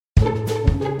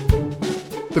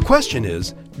The question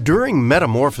is, during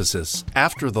metamorphosis,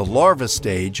 after the larva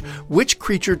stage, which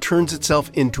creature turns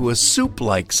itself into a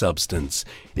soup-like substance?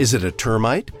 Is it a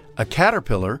termite, a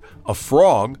caterpillar, a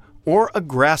frog, or a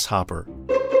grasshopper?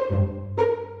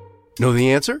 Know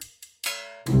the answer?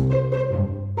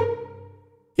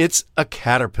 It's a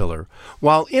caterpillar.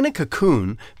 While in a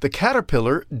cocoon, the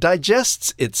caterpillar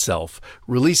digests itself,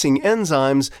 releasing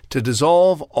enzymes to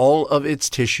dissolve all of its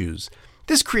tissues.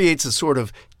 This creates a sort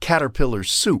of caterpillar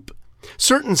soup.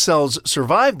 Certain cells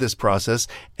survive this process,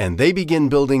 and they begin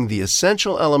building the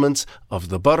essential elements of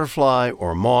the butterfly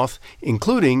or moth,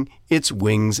 including its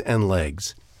wings and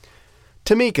legs.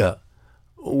 Tamika,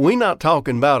 we not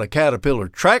talking about a caterpillar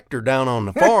tractor down on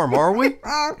the farm, are we?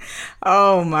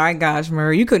 Oh my gosh,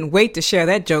 Murray, you couldn't wait to share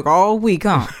that joke all week,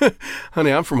 huh?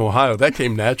 Honey, I'm from Ohio. That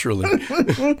came naturally.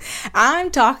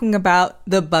 I'm talking about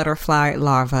the butterfly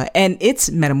larva and its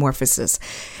metamorphosis.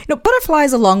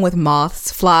 Butterflies, along with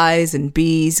moths, flies, and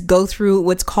bees, go through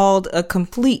what's called a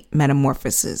complete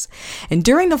metamorphosis. And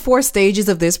during the 4 stages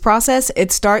of this process,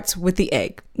 it starts with the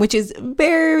egg, which is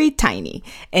very tiny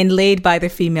and laid by the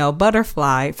female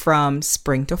butterfly from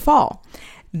spring to fall.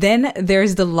 Then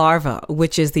there's the larva,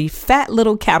 which is the fat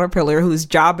little caterpillar whose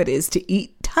job it is to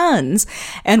eat tons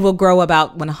and will grow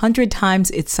about 100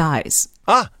 times its size.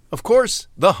 Of course,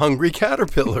 the hungry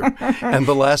caterpillar. And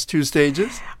the last 2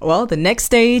 stages? Well, the next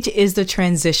stage is the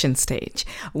transition stage.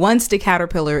 Once the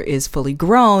caterpillar is fully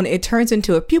grown, it turns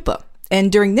into a pupa. And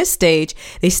during this stage,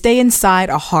 they stay inside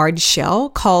a hard shell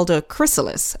called a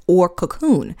chrysalis or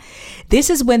cocoon. This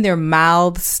is when their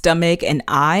mouth, stomach, and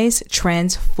eyes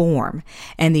transform,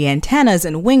 and the antennas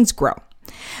and wings grow.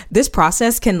 This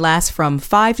process can last from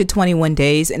 5 to 21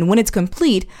 days, and when it's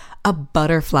complete, a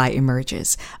butterfly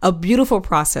emerges. A beautiful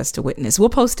process to witness. We'll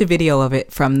post a video of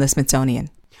it from the Smithsonian.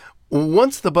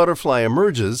 Once the butterfly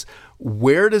emerges,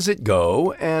 where does it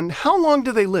go, and how long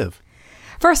do they live?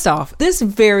 First off, this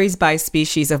varies by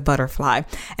species of butterfly,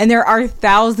 and there are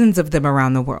thousands of them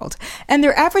around the world. And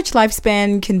their average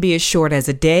lifespan can be as short as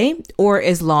a day or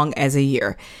as long as a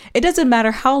year. It doesn't matter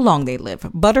how long they live.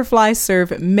 Butterflies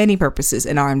serve many purposes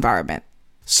in our environment.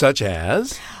 Such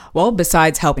as? Well,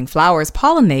 besides helping flowers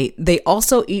pollinate, they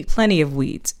also eat plenty of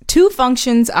weeds. 2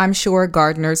 functions I'm sure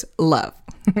gardeners love.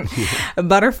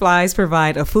 Butterflies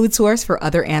provide a food source for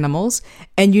other animals.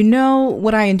 And you know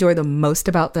what I enjoy the most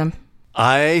about them?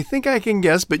 I think I can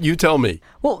guess, but you tell me.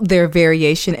 Well, their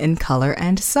variation in color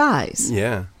and size.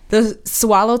 Yeah. The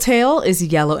swallowtail is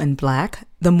yellow and black.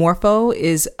 The morpho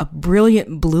is a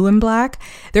brilliant blue and black.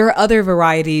 There are other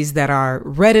varieties that are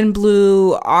red and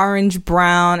blue, orange,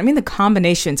 brown. The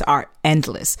combinations are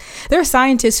endless. There are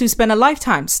scientists who spend a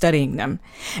lifetime studying them.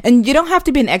 And you don't have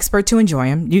to be an expert to enjoy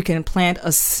them. You can plant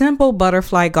a simple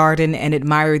butterfly garden and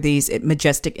admire these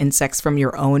majestic insects from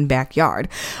your own backyard,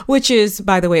 which is,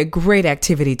 by the way, a great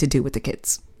activity to do with the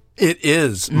kids. It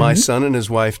is. Mm-hmm. My son and his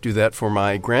wife do that for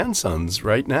my grandsons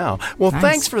right now. Well, Nice.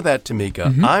 Thanks for that, Tamika.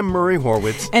 Mm-hmm. I'm Murray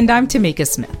Horwitz. And I'm Tamika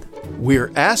Smith.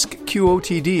 We're Ask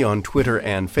QOTD on Twitter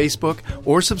and Facebook,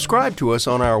 or subscribe to us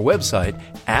on our website,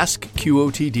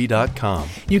 askqotd.com.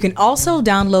 You can also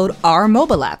download our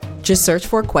mobile app. Just search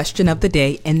for Question of the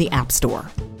Day in the App Store.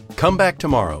 Come back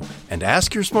tomorrow and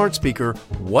ask your smart speaker,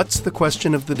 what's the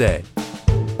question of the day?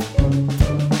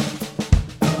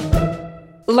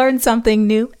 Learn something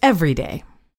new every day.